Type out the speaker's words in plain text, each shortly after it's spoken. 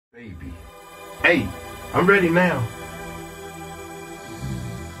Baby. Hey, I'm ready now.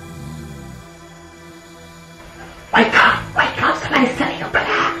 Wake up, somebody's telling you blah.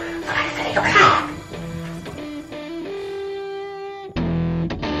 Somebody's telling you blah.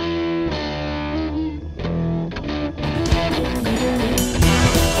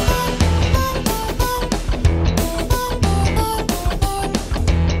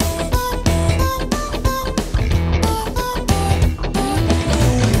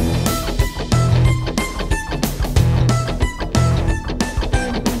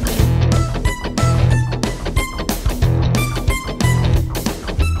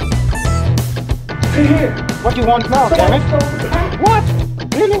 Here. What do you want now, damn it? What?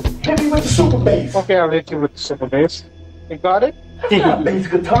 Really? Hit me with the super bass. Okay, I'll hit you with the super bass. You got it? That's not bass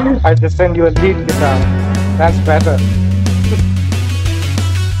guitar. I just send you a lead guitar. That's better.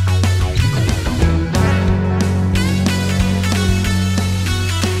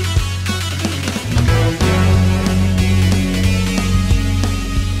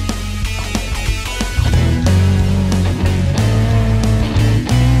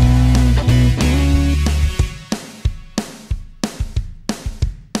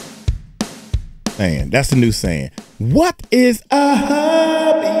 Saying. That's the new saying. What is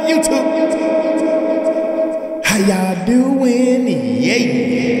up, YouTube? How y'all doing? Yeah.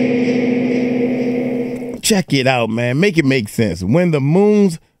 Check it out, man. Make it make sense. When the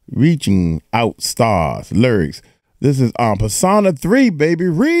moon's reaching out stars. Lyrics. This is Persona 3, baby.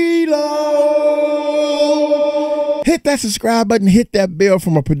 Reload. Hit that subscribe button. Hit that bell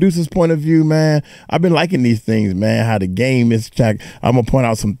from a producer's point of view, man. I've been liking these things, man. How the game is checked. I'm going to point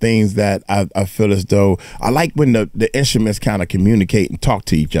out some things that I feel as though I like when the instruments kind of communicate and talk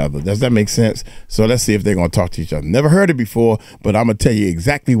to each other. Does that make sense? So let's see if they're going to talk to each other. Never heard it before, but I'm going to tell you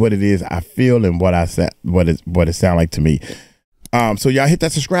exactly what it is I feel and what it sound like to me. So y'all hit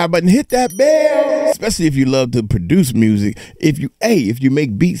that subscribe button, hit that bell, especially if you love to produce music. If you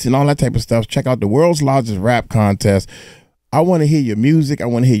make beats and all that type of stuff, check out the world's largest rap contest. I want to hear your music. I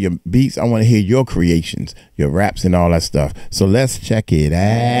want to hear your beats. I want to hear your creations, your raps and all that stuff. So let's check it out.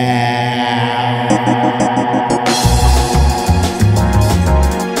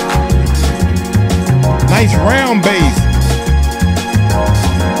 Nice round bass.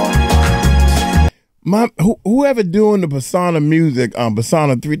 Whoever doing the Persona music on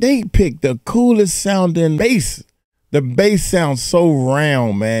Persona 3, they picked the coolest sounding bass. The bass sounds so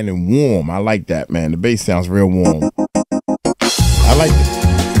round, man, and warm. I like that, man. The bass sounds real warm. I like it.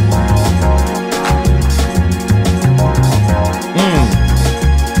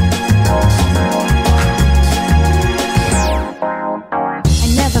 I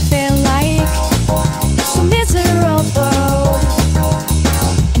never feel like so miserable.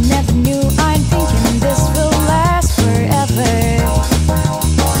 I never knew I'd thinking this will last forever.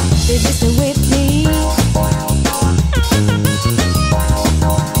 Baby, stay with me.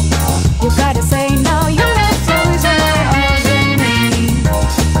 You gotta say no, you're not closer than me.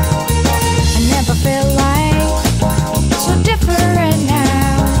 I never feel like so different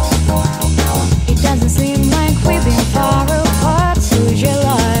now. It doesn't seem like we've been far apart. Lose your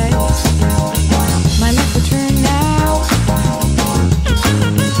light. My life will turn now.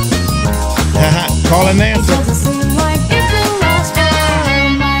 Call an answer. It doesn't seem like it will last for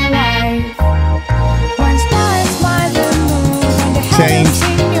my life. Once stars by the moon, and the heavens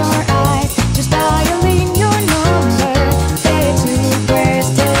in your eyes, just dialing your number. Fade to prayers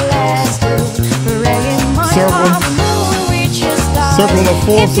to last through. Praying my heart when the moon reaches stars. Circle of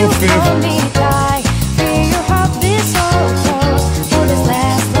fourth or fifth. If you only die, feel your heart this so close. Will this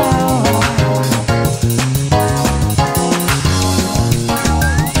last long?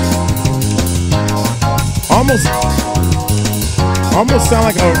 Almost sound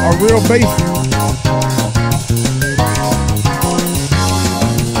like a real bass.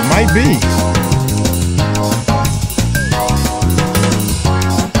 Might be.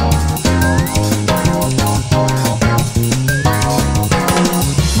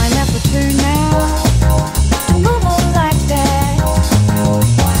 My life will turn now to move on like that.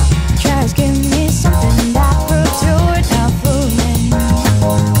 Just give me something that proves you're not fooling.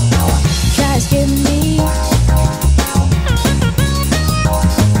 Just give me.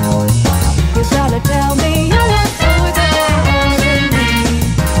 You gotta tell me you're not fooling me.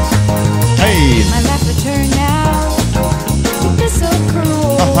 Hey,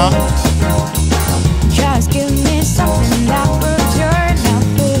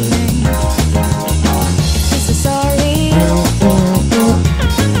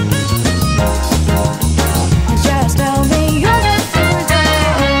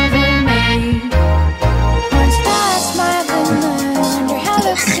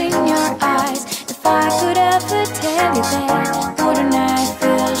 ever tell you that, wouldn't I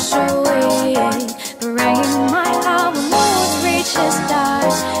feel so weird? But right in my heart, when moon reaches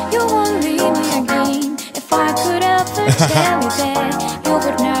stars, you won't leave me again. If I could ever tell you that, you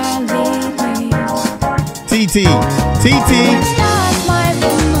would not leave me. TT, TT. Stars, my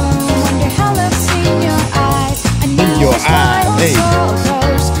little moon, wonder how love's in your eyes. I need In your eyes, hey. so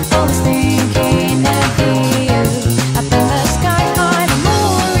close, always thinking of you. Up in the sky high, the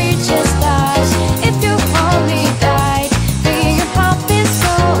moon reaches stars. If you only died, being a pop is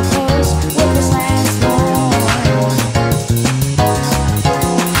so close, will this last long?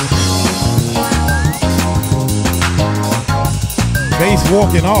 Bass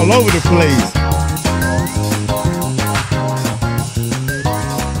walking all over the place.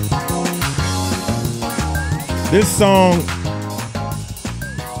 This song,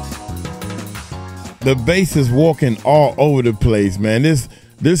 the bass is walking all over the place, man.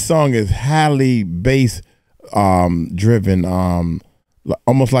 This song is highly bass driven,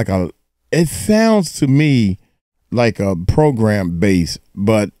 almost like it sounds to me like a program bass,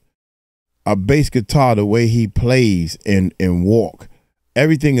 but a bass guitar, the way he plays and walk,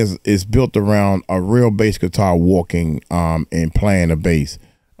 everything is built around a real bass guitar walking and playing a bass.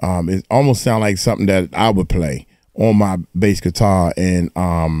 It almost sounds like something that I would play on my bass guitar and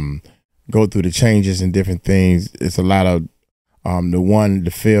go through the changes and different things. It's a lot of the 1, the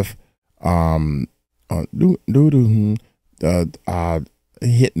 5th,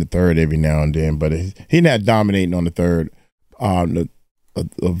 hitting the 3rd every now and then, but he's not dominating on the 3rd. The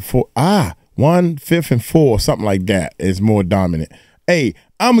 4, 1, 5th, and 4, something like that is more dominant. Hey,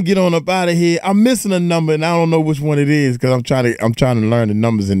 I'm gonna get on up out of here. I'm missing a number and I don't know which one it is because I'm trying to learn the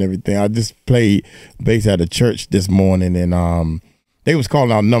numbers and everything. I just played bass at a church this morning and they was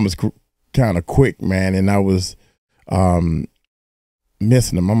calling out numbers kind of quick, man, and I was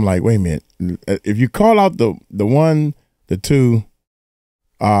missing them. I'm like, wait a minute. If you call out the 1, the 2,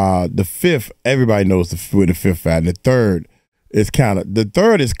 the 5th, everybody knows where the 5th at. And the 3rd is the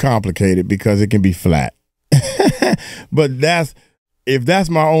 3rd is complicated because it can be flat. But if that's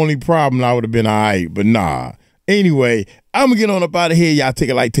my only problem, I would have been all right, but nah. Anyway, I'm going to get on up out of here. Y'all take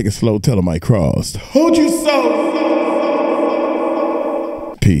it light, take it slow. Tell them I crossed. Hold you so.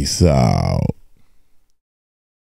 Peace out.